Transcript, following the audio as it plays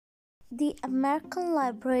The American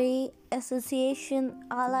Library Association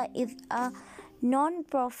 (ALA) is a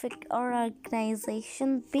non-profit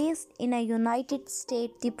organization based in the United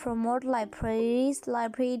States that promotes library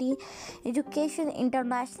education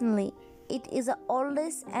internationally. It is the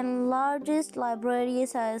oldest and largest library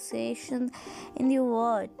association in the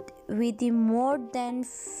world, with more than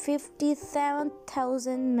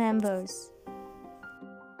 57,000 members.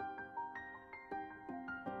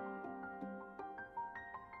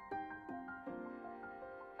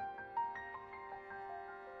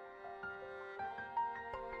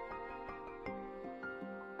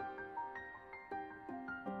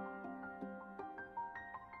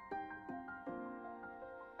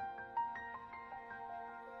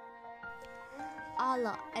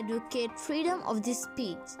 Allah advocate freedom of the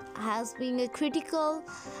speech, has been a critical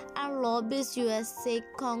and lobbies USA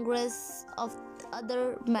Congress of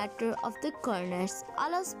other matter of the corners.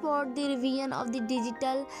 Allah support the revision of the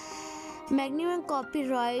Digital Millennium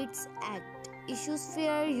Copyrights Act, issues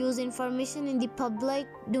fair use information in the public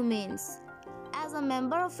domains. As a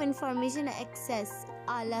member of Information Access,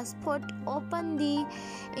 Allah support open the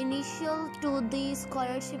initial to the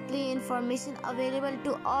scholarshiply information available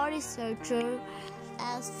to all researchers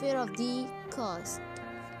as fair of the cost.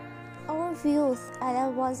 Our views, Allah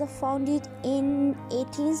was founded in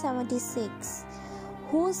 1876,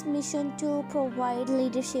 whose mission to provide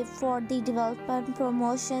leadership for the development,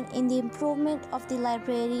 promotion, in the improvement of the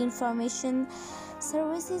library information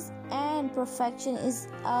services and perfection is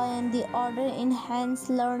in the order enhance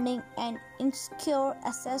learning and ensure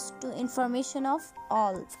access to information of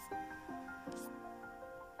all.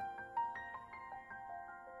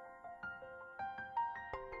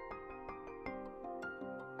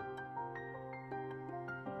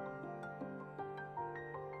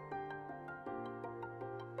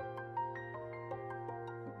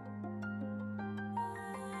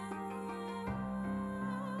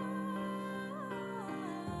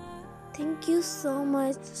 Thank you so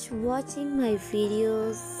much watching my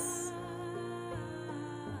videos.